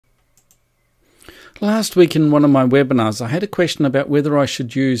Last week in one of my webinars, I had a question about whether I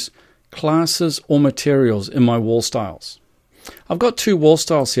should use classes or materials in my wall styles. I've got two wall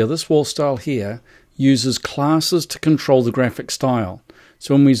styles here. This wall style here uses classes to control the graphic style.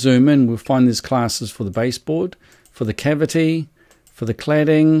 So when we zoom in, we'll find there's classes for the baseboard, for the cavity, for the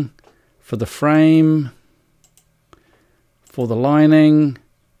cladding, for the frame, for the lining,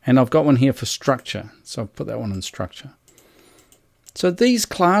 and I've got one here for structure. So I've put that one in structure. So these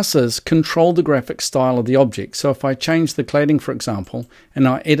classes control the graphic style of the object. So if I change the cladding, for example, and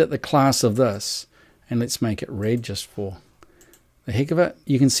I edit the class of this, and let's make it red just for the heck of it,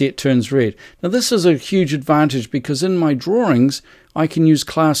 you can see it turns red. Now this is a huge advantage because in my drawings, I can use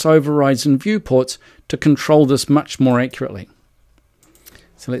class overrides and viewports to control this much more accurately.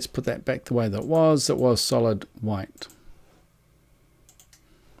 So let's put that back the way that was. It was solid white.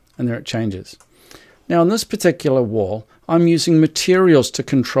 And there it changes. Now on this particular wall, I'm using materials to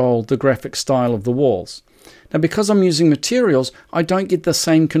control the graphic style of the walls. Now because I'm using materials, I don't get the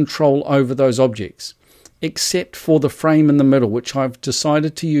same control over those objects, except for the frame in the middle, which I've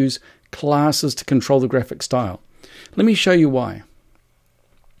decided to use classes to control the graphic style. Let me show you why.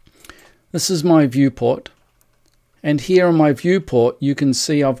 This is my viewport, and here on my viewport you can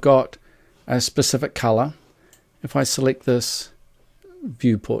see I've got a specific color. If I select this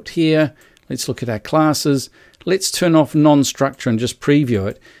viewport here, let's look at our classes. Let's turn off non-structure and just preview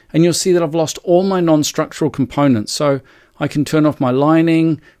it. And you'll see that I've lost all my non-structural components. So I can turn off my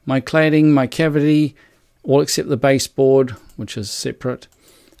lining, my cladding, my cavity, all except the baseboard, which is separate.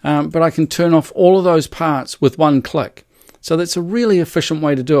 But I can turn off all of those parts with one click. So that's a really efficient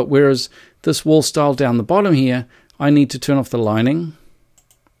way to do it. Whereas this wall style down the bottom here, I need to turn off the lining.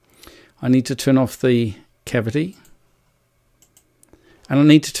 I need to turn off the cavity. And I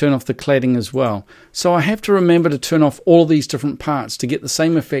need to turn off the cladding as well. So I have to remember to turn off all these different parts to get the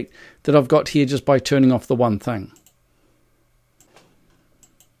same effect that I've got here just by turning off the one thing.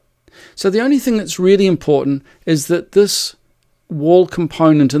 So the only thing that's really important is that this wall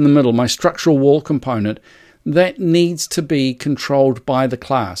component in the middle, my structural wall component, that needs to be controlled by the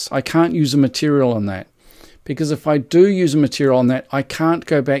class. I can't use a material on that, because if I do use a material on that, I can't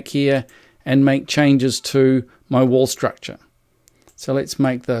go back here and make changes to my wall structure. So let's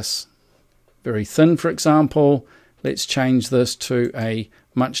make this very thin, for example. Let's change this to a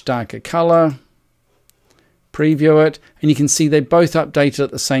much darker color. Preview it, and you can see they both updated at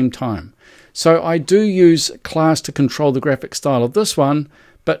the same time. So I do use class to control the graphic style of this one,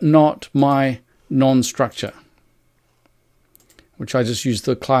 but not my non-structure, which I just use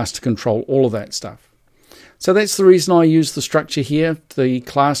the class to control all of that stuff. So that's the reason I use the structure here, the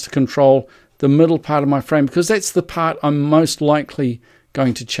class to control the middle part of my frame, because that's the part I'm most likely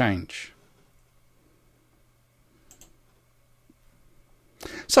going to change.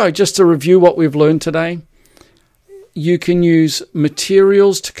 So just to review what we've learned today, you can use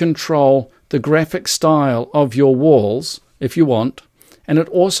materials to control the graphic style of your walls if you want, and it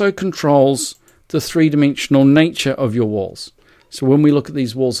also controls the three-dimensional nature of your walls. So when we look at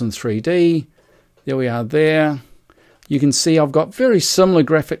these walls in 3D, there we are there. You can see I've got very similar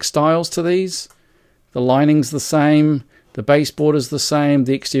graphic styles to these. The lining's the same, the baseboard is the same,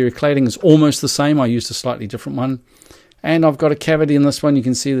 the exterior cladding is almost the same. I used a slightly different one. And I've got a cavity in this one. You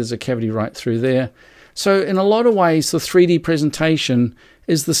can see there's a cavity right through there. So in a lot of ways, the 3D presentation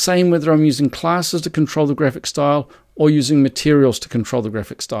is the same whether I'm using classes to control the graphic style or using materials to control the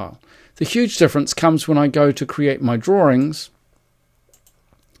graphic style. The huge difference comes when I go to create my drawings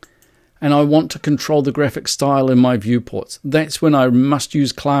and I want to control the graphic style in my viewports. That's when I must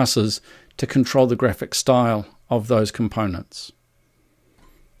use classes to control the graphic style of those components.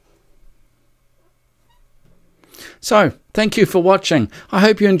 So, thank you for watching. I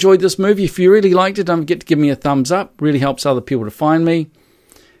hope you enjoyed this movie. If you really liked it, don't forget to give me a thumbs up. Really helps other people to find me.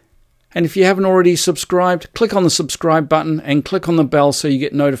 And if you haven't already subscribed, click on the subscribe button and click on the bell so you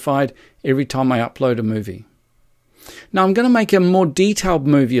get notified every time I upload a movie. Now I'm going to make a more detailed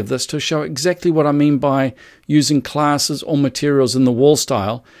movie of this to show exactly what I mean by using classes or materials in the wall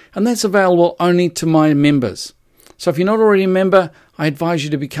style, and that's available only to my members. So if you're not already a member, I advise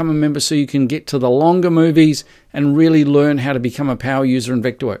you to become a member so you can get to the longer movies and really learn how to become a power user in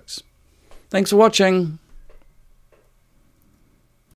Vectorworks. Thanks for watching.